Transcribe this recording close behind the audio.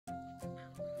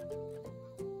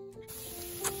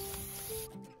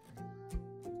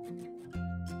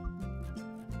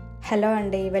Hello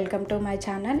అండి, welcome to my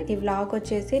channel. ఈ vlog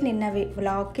వచ్చేసి నిన్న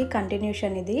వ్లాగ్కి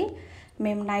కంటిన్యూషన్. ఇది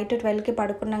మేము నైట్ 12కి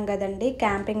పడుకున్నాం కదండి.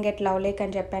 క్యాంపింగ్ ఎట్ లవ్ లేక్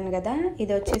అని చెప్పాను కదా.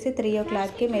 ఇది వచ్చేసి 3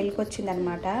 o'clockకి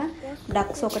మెయిల్కొచ్చిందనమాట.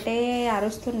 డక్స్ ఒకటే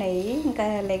అరుస్తున్నాయి. ఇంకా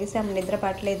లెగిసాము, నిద్ర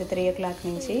పట్టలేదు 3 o'clock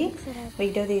నుంచి.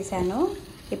 వీడియో తీశాను.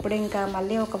 ఇప్పుడు ఇంకా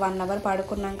మళ్ళీ ఒక 1 hour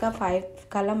పడుకున్నాక 5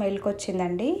 కల్లా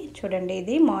మెయిల్కొచ్చిందండి. చూడండి,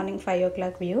 ఇది మార్నింగ్ 5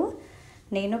 o'clock వ్యూ.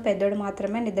 నేను పెద్దోడు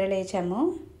మాత్రమే నిద్ర లేచాము.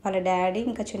 వాళ్ళ డాడీ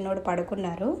ఇంకా చిన్నోడు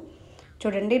పడుకున్నారు.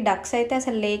 చూడండి, డక్స్ అయితే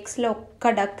అసలు లేక్స్లో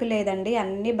ఒక్క డక్ లేదండి,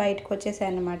 అన్నీ బయటకు వచ్చేసాయి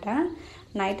అన్నమాట.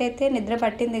 నైట్ అయితే నిద్ర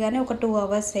పట్టింది కానీ ఒక 2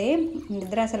 hours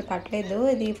నిద్ర అసలు పట్టలేదు.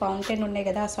 ఇది ఫౌంటైన్ ఉన్నాయి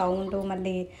కదా, ఆ సౌండ్,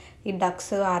 మళ్ళీ ఈ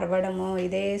డక్స్ అరవడము,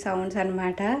 ఇదే సౌండ్స్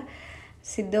అన్నమాట.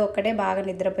 సిద్ధు ఒక్కడే బాగా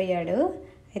నిద్రపోయాడు.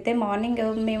 అయితే మార్నింగ్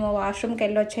మేము వాష్రూమ్కి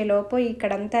వెళ్ళొచ్చేలోపు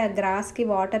ఇక్కడంతా గ్రాస్కి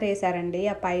వాటర్ వేసారండి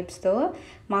ఆ పైప్స్తో.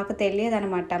 మాకు తెలియదు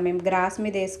అనమాట. మేము గ్రాస్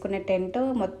మీద వేసుకునే టెంట్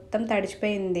మొత్తం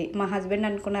తడిచిపోయింది. మా హస్బెండ్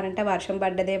అనుకున్నారంటే వర్షం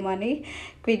పడ్డదేమో అని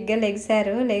క్విక్గా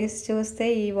లెగిసారు. లెగిసి చూస్తే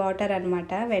ఈ వాటర్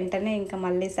అనమాట. వెంటనే ఇంకా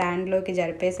మళ్ళీ శాండ్లోకి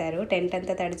జరిపేశారు. టెంట్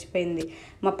అంతా తడిచిపోయింది.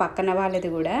 మా పక్కన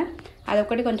వాళ్ళది కూడా.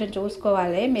 అదొకటి కొంచెం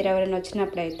చూసుకోవాలి. మీరు ఎవరైనా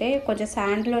వచ్చినప్పుడైతే కొంచెం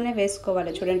శాండ్లోనే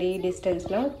వేసుకోవాలి. చూడండి, ఈ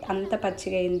డిస్టెన్స్లో అంత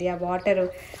పచ్చిగా అయింది. ఆ వాటర్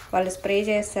వాళ్ళు స్ప్రే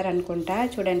చేస్తారనుకుంటా.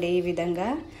 చూడండి, ఈ విధంగా.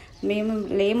 మేము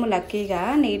లేము లక్కీగా.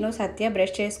 నేను సత్య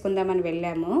బ్రష్ చేసుకుందామని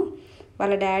వెళ్ళాము.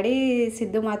 వాళ్ళ డాడీ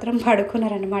సిద్ధు మాత్రం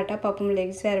పడుకున్నారనమాట. పాపం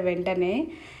లెగిసారు వెంటనే.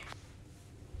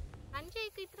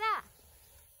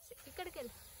 ఇక్కడికి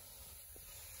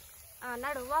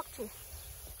నడు వాక్ చూ.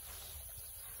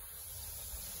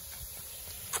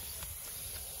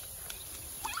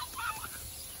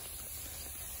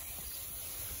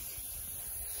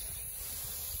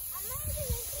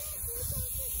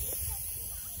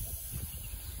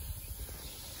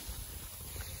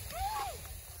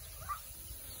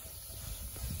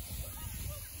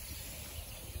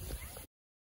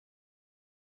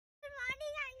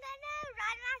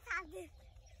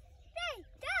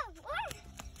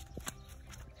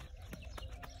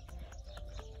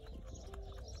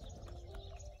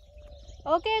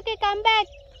 Okay, come back.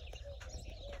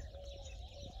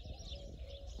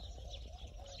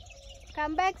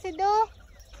 Come back, Sidhu.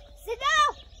 Sidhu!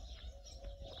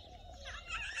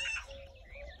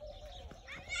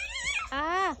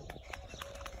 Ah.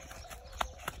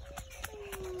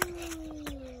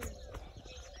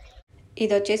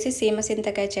 ఇది వచ్చేసి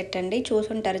సీమసింతకాయ చెట్టు అండి.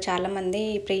 చూసుంటారు చాలామంది.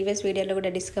 ప్రీవియస్ వీడియోలో కూడా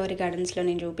డిస్కవరీ గార్డెన్స్లో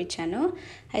నేను చూపించాను.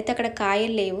 అయితే అక్కడ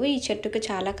కాయలు లేవు. ఈ చెట్టుకు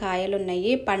చాలా కాయలు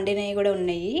ఉన్నాయి, పండినవి కూడా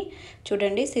ఉన్నాయి.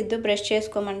 చూడండి, సిద్ధు బ్రష్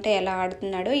చేసుకోమంటే ఎలా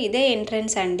ఆడుతున్నాడో. ఇదే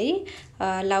ఎంట్రన్స్ అండి,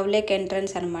 లవ్ లేక్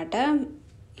ఎంట్రన్స్ అనమాట.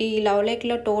 ఈ లవ్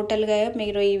లేక్లో టోటల్గా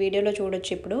మీరు ఈ వీడియోలో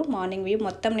చూడొచ్చు. ఇప్పుడు మార్నింగ్ వ్యూ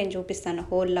మొత్తం నేను చూపిస్తాను,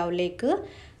 హోల్ లవ్ లేక్.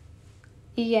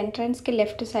 ఈ ఎంట్రన్స్కి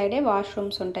లెఫ్ట్ సైడే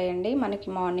వాష్రూమ్స్ ఉంటాయండి మనకి,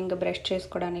 మార్నింగ్ బ్రష్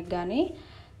చేసుకోవడానికి కానీ.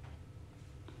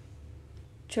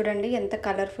 చూడండి ఎంత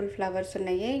కలర్ఫుల్ ఫ్లవర్స్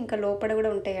ఉన్నాయి. ఇంకా లోపల కూడా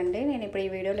ఉంటాయండి. నేను ఇప్పుడు ఈ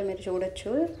వీడియోలో మీరు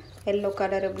చూడొచ్చు. ఎల్లో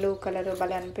కలర్, బ్లూ కలర్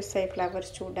భలే అనిపిస్తాయి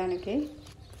ఫ్లవర్స్ చూడడానికి.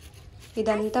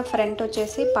 ఇదంతా ఫ్రంట్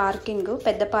వచ్చేసి పార్కింగ్,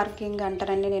 పెద్ద పార్కింగ్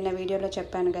అంటారండి. నిన్న వీడియోలో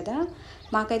చెప్పాను కదా.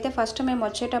 మాకైతే ఫస్ట్ మేము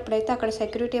వచ్చేటప్పుడైతే అక్కడ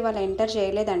సెక్యూరిటీ వాళ్ళు ఎంటర్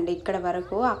చేయలేదండి ఇక్కడ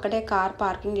వరకు. అక్కడే కార్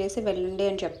పార్కింగ్ చేసి వెళ్ళండి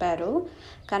అని చెప్పారు.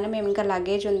 కానీ మేము ఇంకా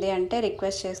లగేజ్ ఉంది అంటే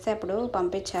రిక్వెస్ట్ చేస్తే అప్పుడు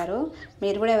పంపించారు.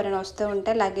 మీరు కూడా ఎవరైనా వస్తూ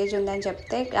ఉంటే లగేజ్ ఉందని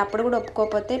చెప్తే, అప్పుడు కూడా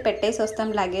ఒప్పుకోకపోతే పెట్టేసి వస్తాం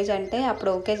లగేజ్ అంటే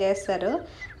అప్పుడు ఓకే చేస్తారు.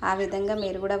 ఆ విధంగా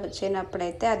మీరు కూడా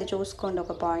వచ్చినప్పుడైతే అది చూసుకోండి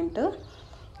ఒక పాయింట్.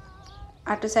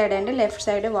 అటు సైడ్ అండి, లెఫ్ట్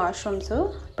సైడ్ వాష్రూమ్స్.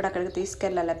 ఇప్పుడు అక్కడికి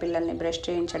తీసుకెళ్ళాలి పిల్లల్ని బ్రష్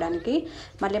చేయించడానికి.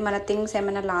 మళ్ళీ మన థింగ్స్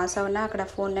ఏమైనా లాస్ అవునా అక్కడ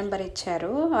ఫోన్ నెంబర్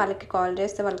ఇచ్చారు, వాళ్ళకి కాల్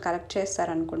చేస్తే వాళ్ళు కలెక్ట్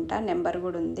చేస్తారనుకుంటా. నెంబర్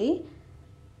కూడా ఉంది.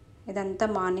 ఇదంతా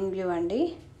మార్నింగ్ వ్యూ అండి.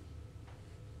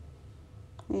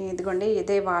 ఇదిగోండి,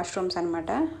 ఇదే వాష్రూమ్స్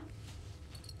అనమాట.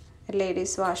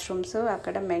 లేడీస్ వాష్రూమ్స్,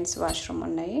 అక్కడ మెన్స్ వాష్రూమ్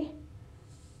ఉన్నాయి.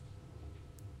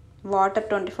 వాటర్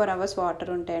 24 hours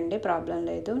వాటర్ ఉంటాయండి, ప్రాబ్లం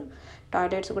లేదు.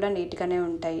 టాయిలెట్స్ కూడా నీట్గానే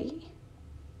ఉంటాయి.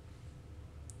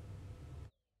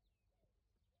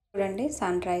 చూడండి,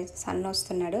 సన్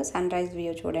వస్తున్నాడు. సన్ రైజ్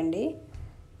వ్యూ చూడండి,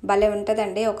 భలే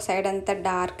ఉంటుందండి. ఒక సైడ్ అంతా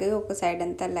డార్క్, ఒక సైడ్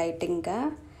అంతా లైటింగ్గా.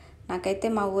 నాకైతే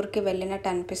మా ఊరికి వెళ్ళినట్టు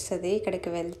అనిపిస్తుంది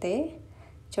ఇక్కడికి వెళ్తే.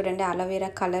 చూడండి, అలోవెరా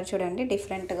కలర్ చూడండి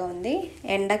డిఫరెంట్గా ఉంది.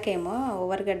 ఎండకేమో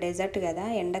ఓవర్గా డెజర్ట్ కదా,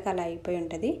 ఎండకు అలా అయిపోయి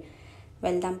ఉంటుంది.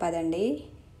 వెళ్దాం పదండి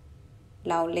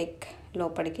లవ్ లేక్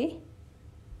లోపలికి.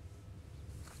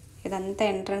 ఇదంతా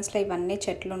ఎంట్రన్స్లో ఇవన్నీ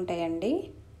చెట్లు ఉంటాయండి.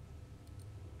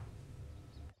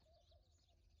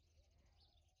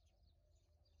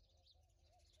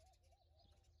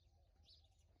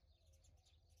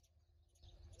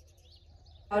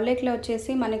 లవ్ లేక్లో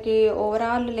వచ్చేసి మనకి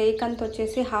ఓవరాల్ లేక్ అంతా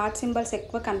వచ్చేసి హార్ట్ సింబల్స్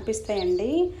ఎక్కువ కనిపిస్తాయండి.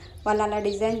 వాళ్ళు అలా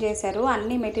డిజైన్ చేశారు.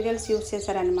 అన్ని మెటీరియల్స్ యూస్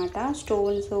చేశారనమాట.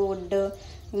 స్టోన్స్, వుడ్,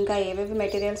 ఇంకా ఏవేవి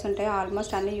మెటీరియల్స్ ఉంటాయో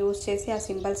ఆల్మోస్ట్ అన్నీ యూజ్ చేసి ఆ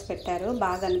సింబల్స్ పెట్టారు.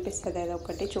 బాగా అనిపిస్తుంది అది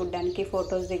ఒకటి చూడడానికి,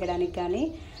 ఫొటోస్ దిగడానికి కానీ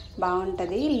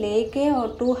బాగుంటుంది. లేకే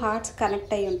 2 హార్ట్స్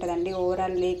కనెక్ట్ అయ్యి ఉంటుందండి.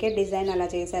 ఓవరాల్ లేకే డిజైన్ అలా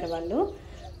చేశారు వాళ్ళు.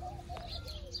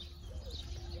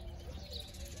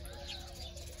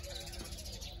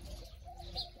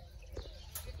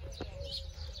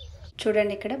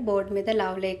 చూడండి ఇక్కడ బోర్డు మీద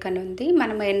లవ్ లేక్ అని ఉంది.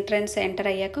 మనం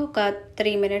ఎంటర్ అయ్యాక ఒక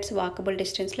 3 మినిట్స్ వాకబుల్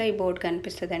డిస్టెన్స్లో ఈ బోర్డు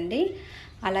కనిపిస్తుందండి.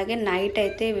 అలాగే నైట్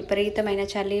అయితే విపరీతమైన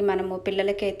చలి. మనము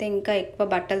పిల్లలకైతే ఇంకా ఎక్కువ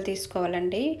బట్టలు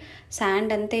తీసుకోవాలండి.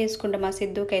 శాండ్ అంతే వేసుకుంటాం. మా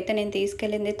సిద్ధుకి అయితే నేను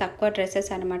తీసుకెళ్ళింది తక్కువ డ్రెస్సెస్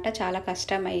అనమాట. చాలా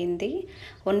కష్టం అయ్యింది,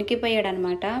 వణికిపోయాడు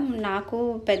అనమాట. నాకు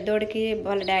పెద్దోడికి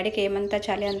వాళ్ళ డాడీకి ఏమంతా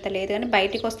చలి అంత లేదు కానీ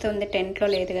బయటికి వస్తుంది, టెంట్లో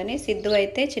లేదు కానీ. సిద్ధు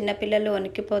అయితే చిన్నపిల్లలు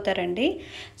వణికిపోతారండి.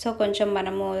 సో కొంచెం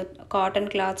మనము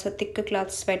cotton clothes, thick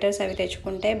clothes, sweaters అవి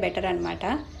తెచ్చుకుంటే బెటర్ అనమాట.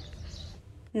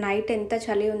 నైట్ ఎంత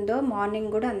చలి ఉందో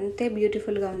మార్నింగ్ కూడా అంతే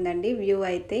బ్యూటిఫుల్గా ఉందండి వ్యూ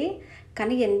అయితే.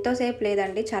 కానీ ఎంతోసేపు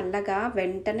లేదండి చల్లగా,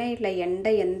 వెంటనే ఇట్లా ఎండ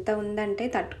ఎంత ఉందంటే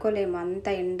తట్టుకోలేము, అంత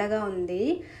ఎండగా ఉంది.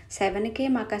 7కే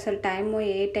మాకు అసలు టైము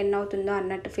 10 అవుతుందో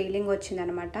అన్నట్టు ఫీలింగ్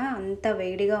వచ్చిందనమాట. అంత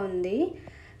వేడిగా ఉంది.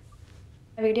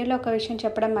 వీడియోలో ఒక విషయం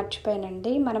చెప్పడం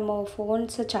మర్చిపోయానండి. మనము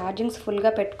ఫోన్స్ ఛార్జింగ్స్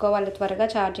ఫుల్గా పెట్టుకోవాలి, త్వరగా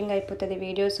ఛార్జింగ్ అయిపోతుంది.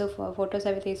 వీడియోస్, ఫొటోస్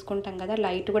అవి తీసుకుంటాం కదా,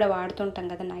 లైట్ కూడా వాడుతుంటాం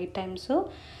కదా నైట్ టైమ్స్.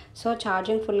 సో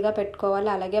ఛార్జింగ్ ఫుల్గా పెట్టుకోవాలి.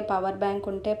 అలాగే పవర్ బ్యాంక్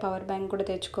ఉంటే పవర్ బ్యాంక్ కూడా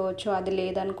తెచ్చుకోవచ్చు. అది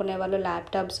లేదనుకునే వాళ్ళు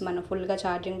ల్యాప్టాప్స్ మనం ఫుల్గా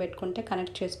ఛార్జింగ్ పెట్టుకుంటే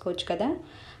కనెక్ట్ చేసుకోవచ్చు కదా,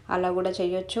 అలా కూడా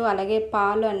చేయొచ్చు. అలాగే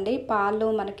పాలు అండి, పాలు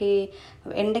మనకి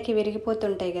ఎండకి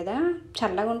విరిగిపోతుంటాయి కదా,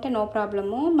 చల్లగా ఉంటే నో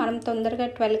ప్రాబ్లము. మనం తొందరగా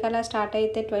 12 కల్లా స్టార్ట్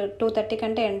అయితే 2:30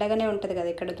 కంటే ఎండగానే ఉంటుంది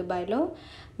కదా ఇక్కడ దుబాయ్లో.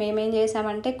 మేమేం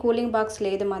చేసామంటే కూలింగ్ బాక్స్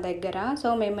లేదు మా దగ్గర, సో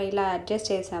మేము ఇలా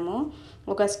అడ్జస్ట్ చేసాము.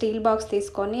 ఒక స్టీల్ బాక్స్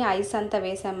తీసుకొని ఐస్ అంతా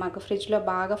వేసాము. మాకు ఫ్రిడ్జ్లో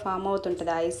బాగా ఫామ్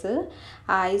అవుతుంటుంది ఐస్.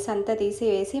 ఆ ఐస్ అంతా తీసి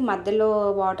వేసి మధ్యలో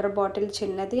వాటర్ బాటిల్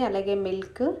చిన్నది, అలాగే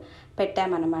మిల్క్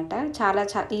పెట్టామన్నమాట. చాలా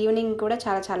ఈవినింగ్ కూడా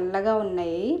చాలా చల్లగా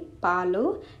ఉన్నాయి పాలు,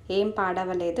 ఏం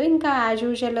పాడవలేదు. ఇంకా యాజ్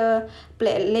యూజువల్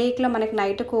లేక్లో మనకి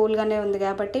నైట్ కూల్గానే ఉంది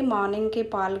కాబట్టి మార్నింగ్కి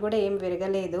పాలు కూడా ఏం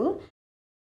విరగలేదు.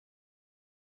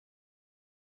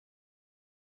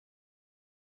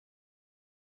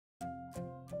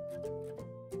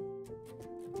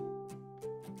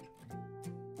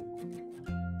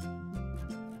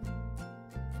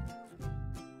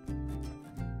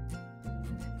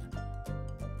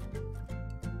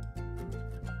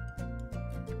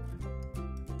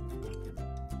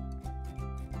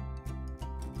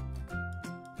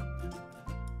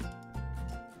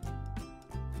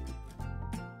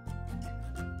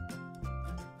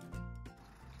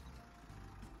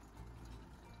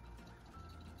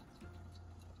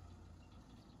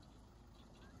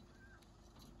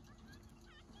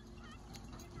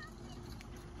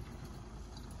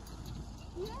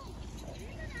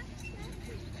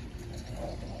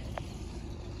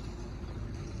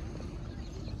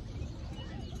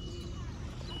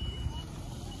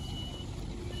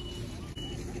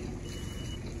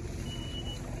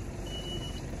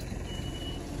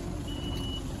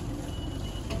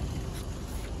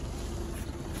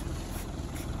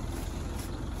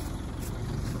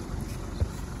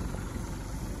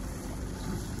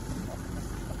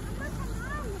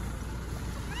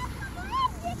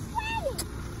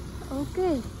 ఓకే,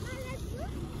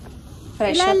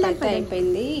 ఫ్రెష్ అప్ అయితే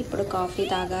అయిపోయింది. ఇప్పుడు కాఫీ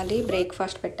తాగాలి,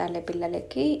 బ్రేక్ఫాస్ట్ పెట్టాలి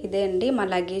పిల్లలకి. ఇదే అండి మా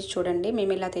లగేజ్. చూడండి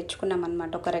మేము ఇలా తెచ్చుకున్నాం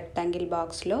అనమాట. ఒక రెక్టాంగిల్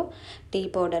బాక్స్లో టీ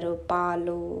పౌడరు,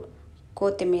 పాలు,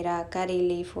 కొత్తిమీర, కర్రీ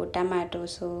లీఫ్,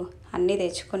 టమాటోస్ అన్నీ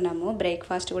తెచ్చుకున్నాము.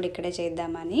 బ్రేక్ఫాస్ట్ కూడా ఇక్కడే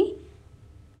చేద్దామని.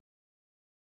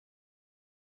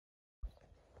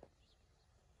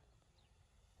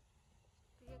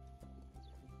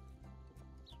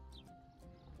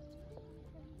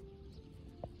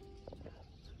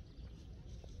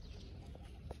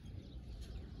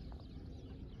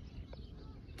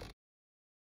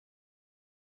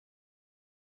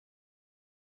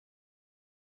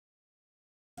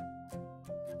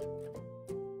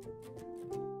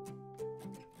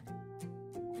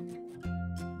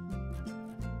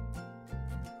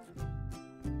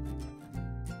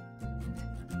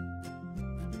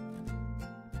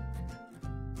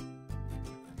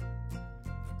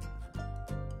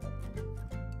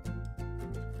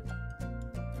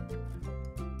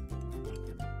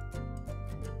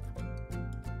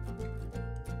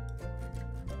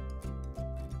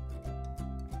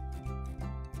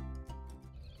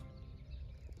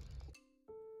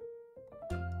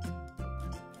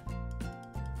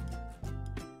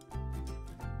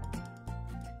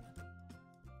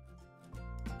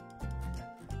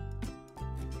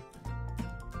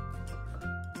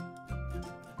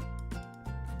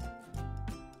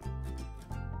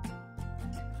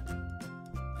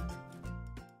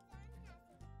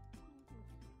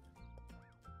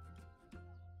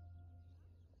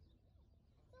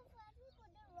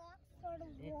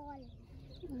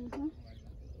 You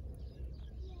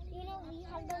know, we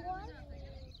have the one.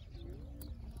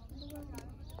 Right, fine.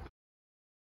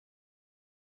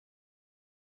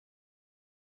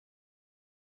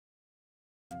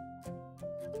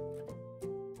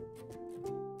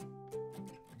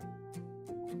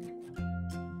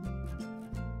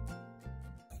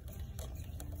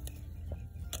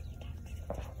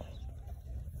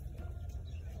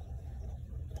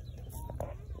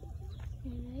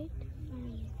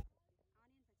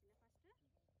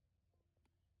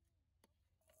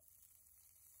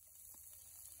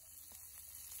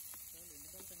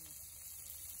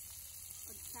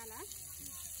 చాలా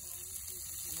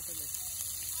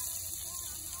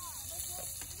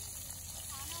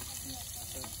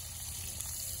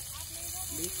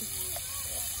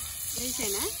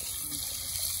వేసేనా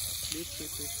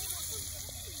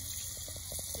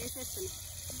వేసేస్తున్నా.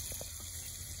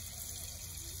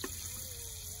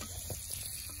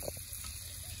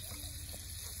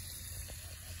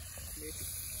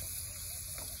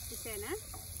 ఇచ్చేనా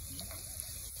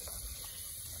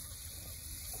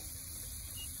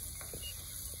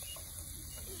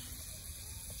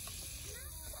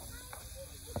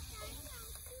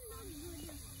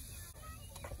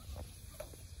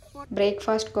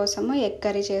బ్రేక్ఫాస్ట్ కోసము ఎగ్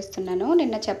కర్రీ చేస్తున్నాను.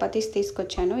 నిన్న చపాతీస్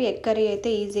తీసుకొచ్చాను. ఎగ్ కర్రీ అయితే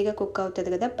ఈజీగా కుక్ అవుతుంది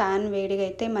కదా, ప్యాన్ వేడిగా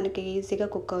అయితే మనకి ఈజీగా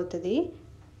కుక్ అవుతుంది.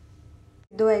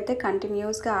 సిద్ధు అయితే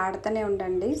కంటిన్యూస్గా ఆడుతూనే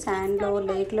ఉండండి. శాండ్లో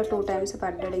లేక్లో 2 times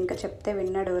పడ్డాడు. ఇంకా చెప్తే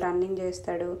విన్నాడు, రన్నింగ్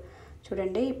చేస్తాడు.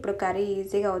 చూడండి ఇప్పుడు కర్రీ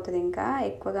ఈజీగా అవుతుంది. ఇంకా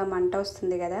ఎక్కువగా మంట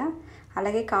వస్తుంది కదా.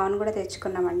 అలాగే కార్న్ కూడా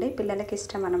తెచ్చుకున్నామండి, పిల్లలకి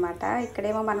ఇష్టం అనమాట.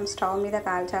 ఇక్కడేమో మనం స్టవ్ మీద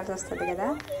కాల్చాల్సి వస్తుంది కదా.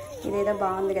 ఇదేదో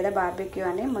బాగుంది కదా బార్బిక్యూ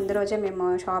అని ముందు రోజే మేము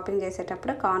షాపింగ్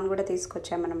చేసేటప్పుడు కార్న్ కూడా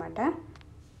తీసుకొచ్చామన్నమాట.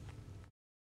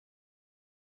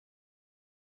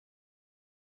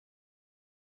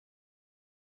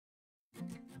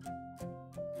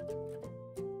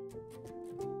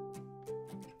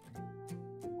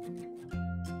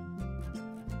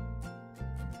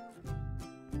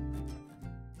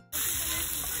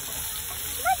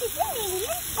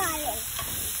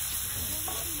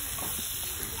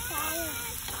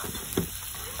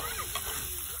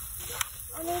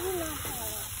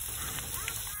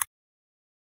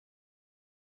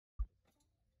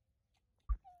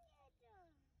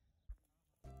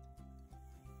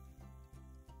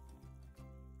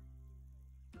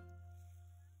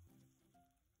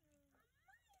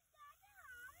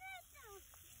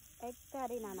 ఎగ్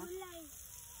కర్రీ నాన్న.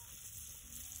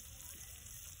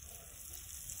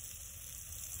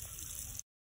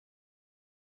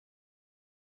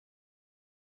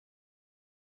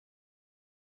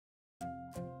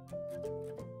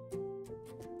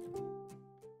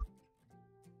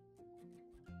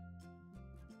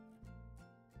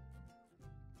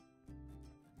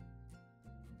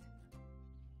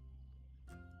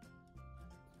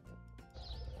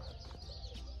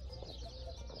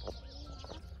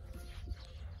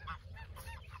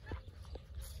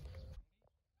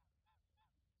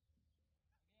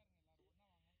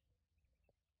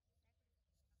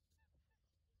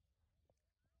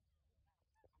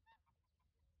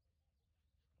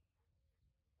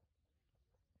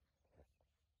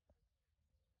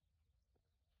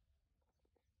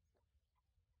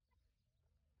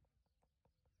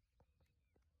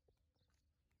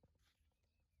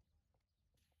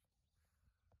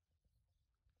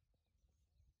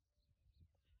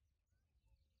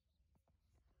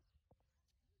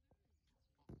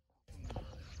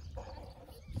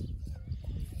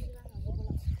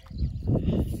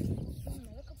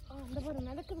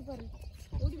 நடக்குது பாரு,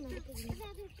 ஓடி நடக்குது.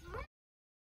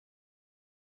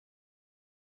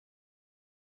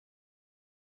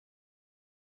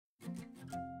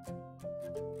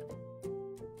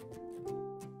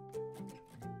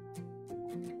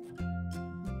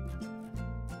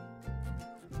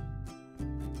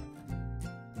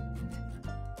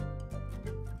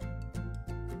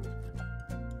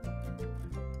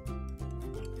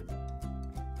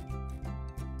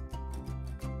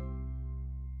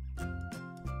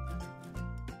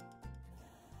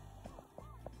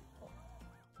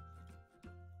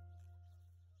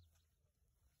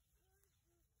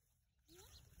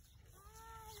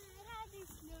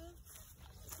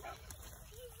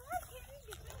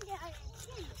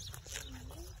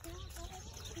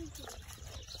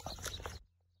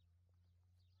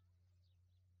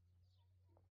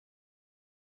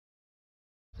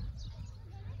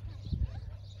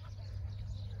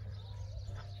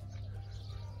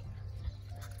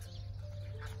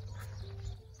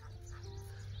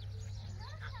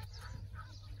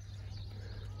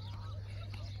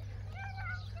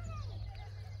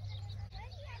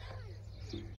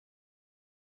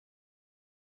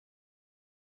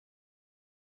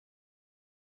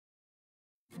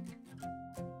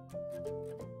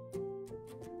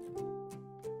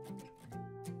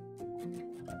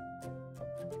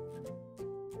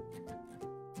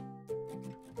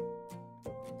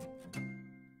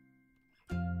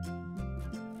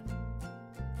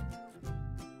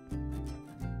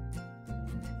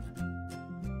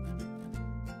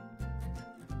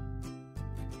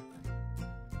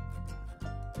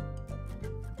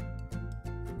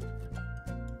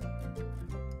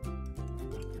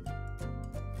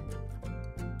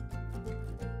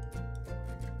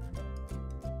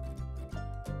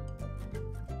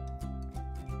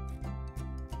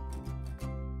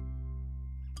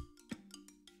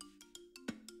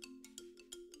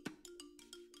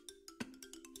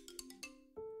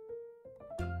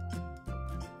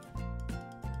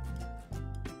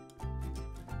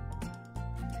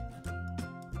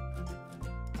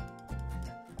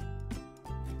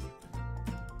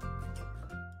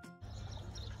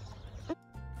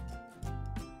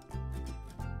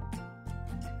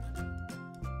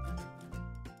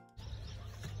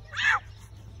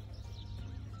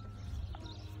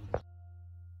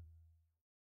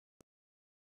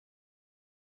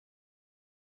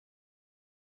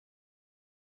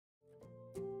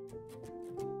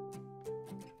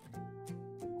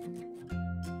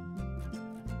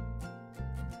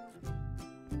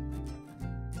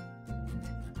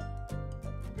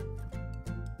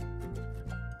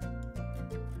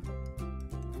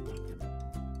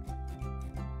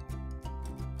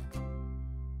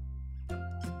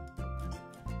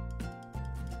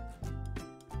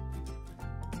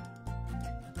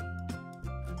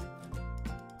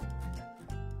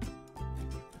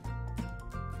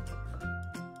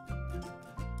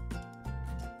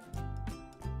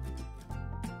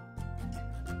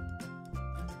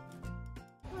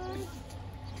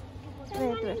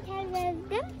 Wait. Can I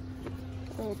wisdom?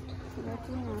 Wait, let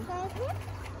me know.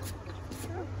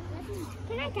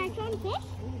 Can I catch one fish?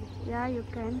 Yeah, you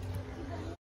can.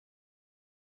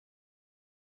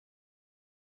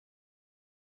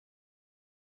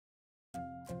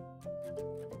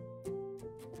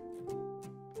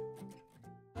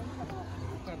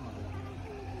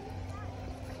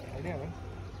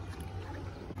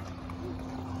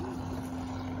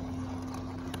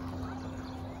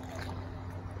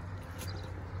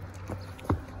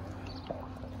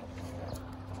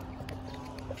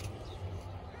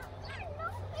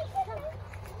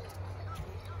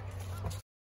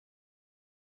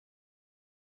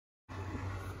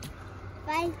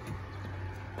 Bye.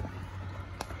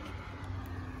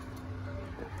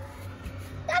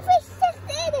 The fish just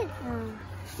did it.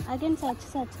 I can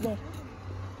search there.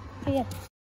 Here.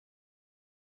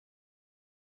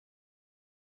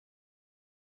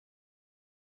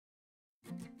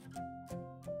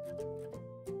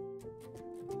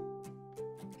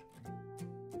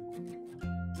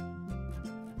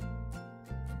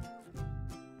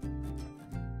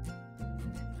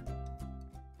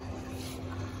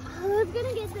 Who's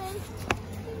gonna get this?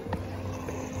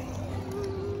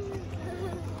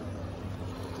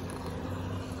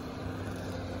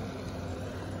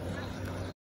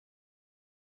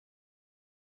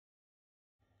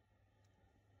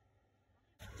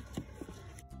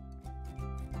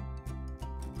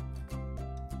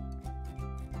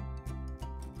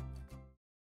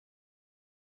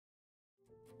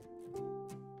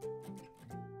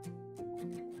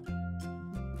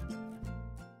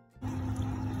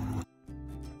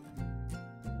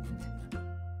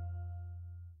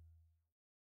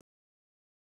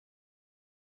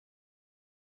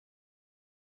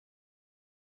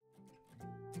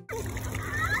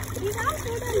 These are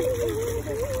food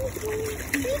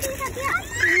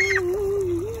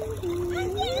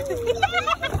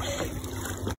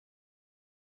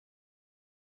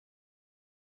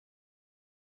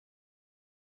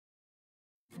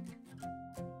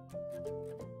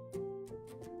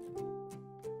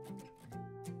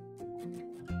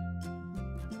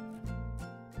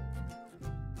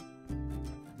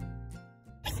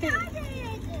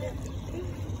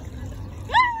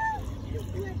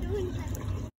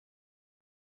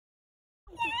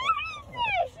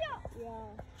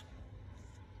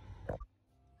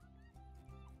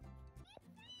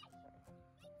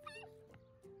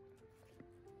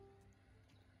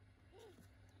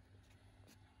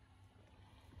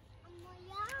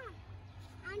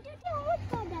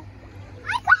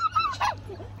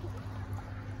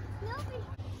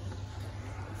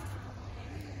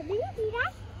Did you see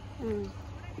that?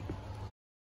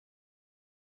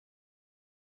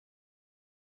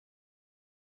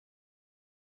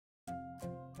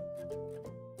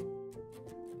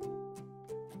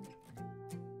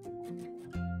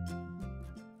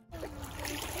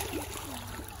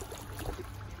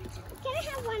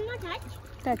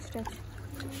 Touch, touch.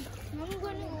 I'm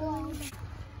gonna go.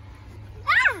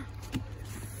 Ah!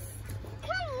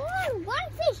 Come on, one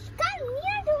fish, come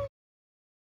near to me.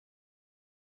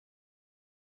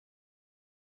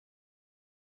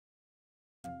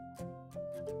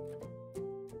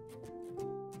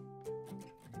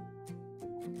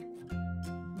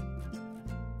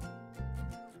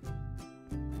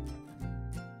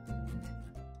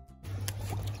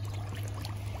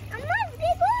 Amma, if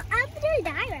they go up, they'll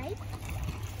die, right?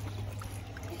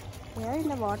 They are in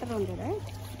the water only, right?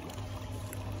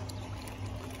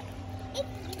 If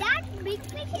that big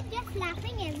fish is just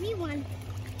laughing everyone.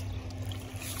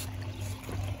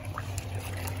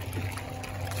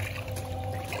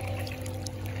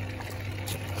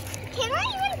 Can I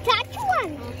even touch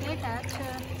one? Okay, touch.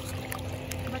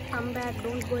 But come back,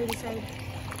 don't go inside.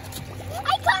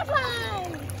 I got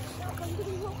one!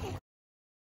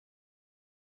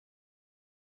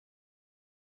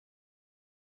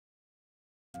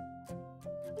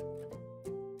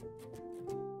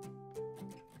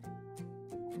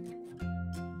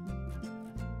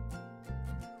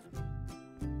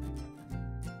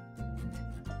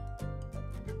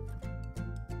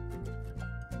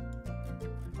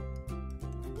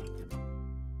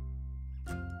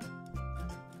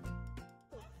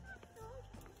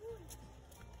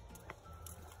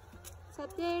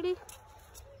 Satya edi?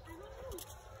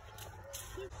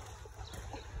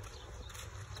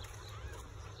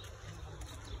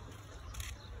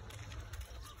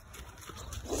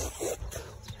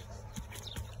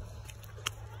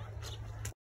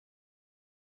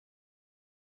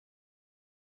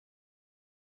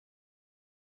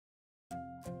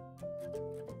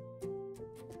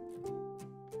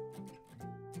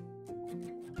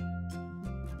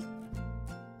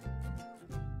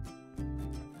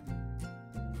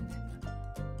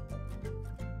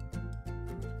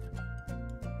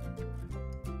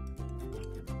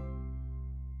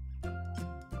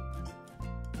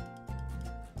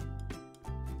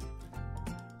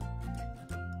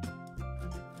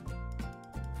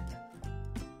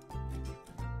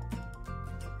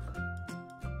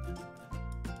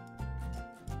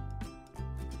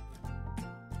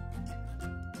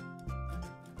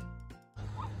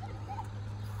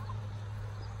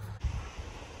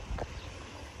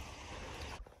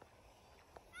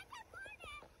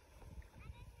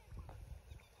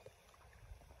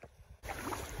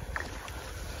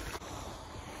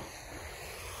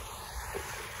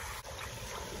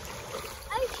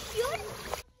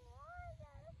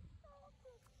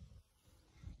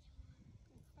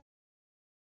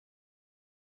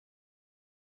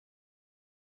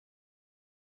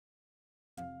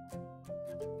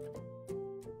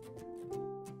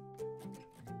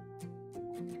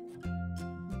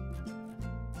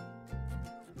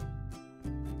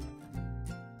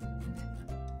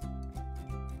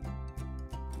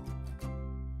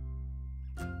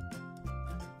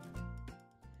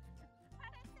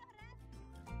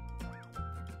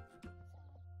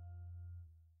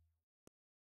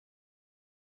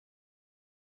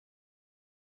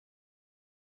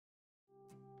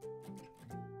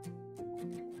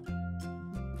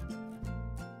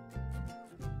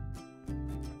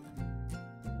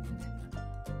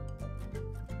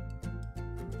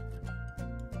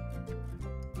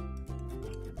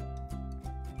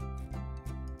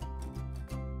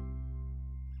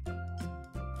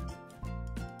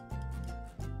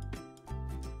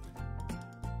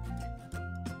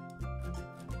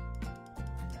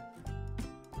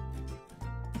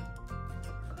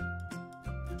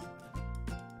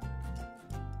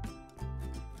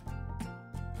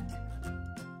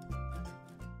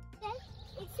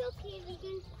 It's okay, we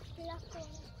can lock it.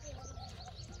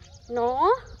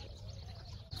 No?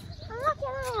 Mama,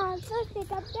 can I also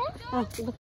sit up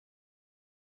there?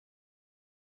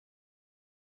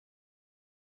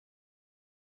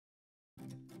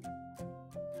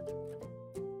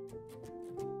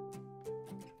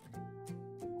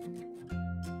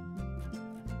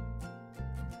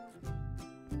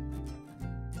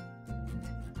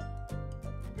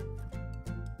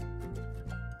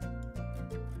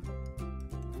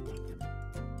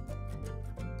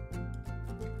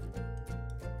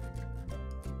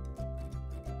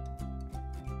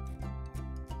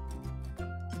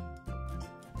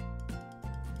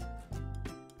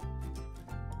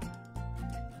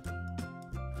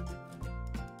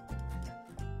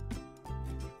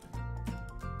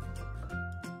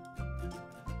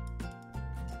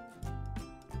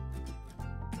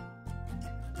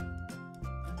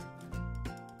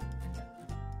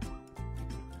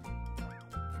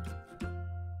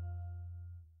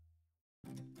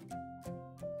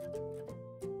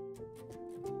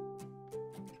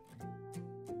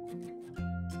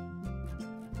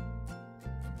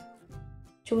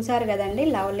 చూసారు కదండి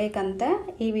love lake అంతా.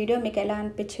 ఈ video మీకు ఎలా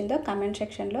అనిపించిందో comment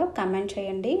సెక్షన్లో comment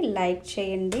చేయండి, like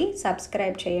చేయండి,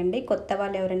 సబ్స్క్రైబ్ చేయండి. కొత్త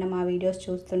వాళ్ళు ఎవరైనా మా వీడియోస్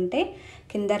చూస్తుంటే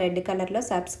కింద రెడ్ కలర్లో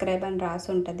సబ్స్క్రైబ్ అని రాసి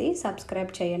ఉంటుంది,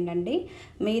 సబ్స్క్రైబ్ చేయండి.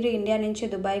 మీరు ఇండియా నుంచి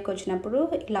దుబాయ్కి వచ్చినప్పుడు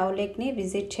లవ్ లేక్ని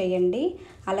విజిట్ చేయండి.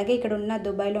 అలాగే ఇక్కడ ఉన్న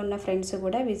దుబాయ్లో ఉన్న ఫ్రెండ్స్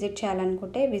కూడా విజిట్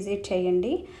చేయాలనుకుంటే విజిట్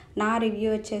చేయండి. నా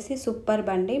రివ్యూ వచ్చేసి సూపర్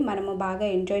బండి, మనము బాగా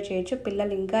ఎంజాయ్ చేయొచ్చు,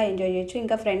 పిల్లలు ఇంకా ఎంజాయ్ చేయొచ్చు,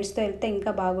 ఇంకా ఫ్రెండ్స్తో వెళ్తే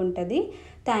ఇంకా బాగుంటుంది.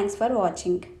 Thanks for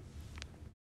watching.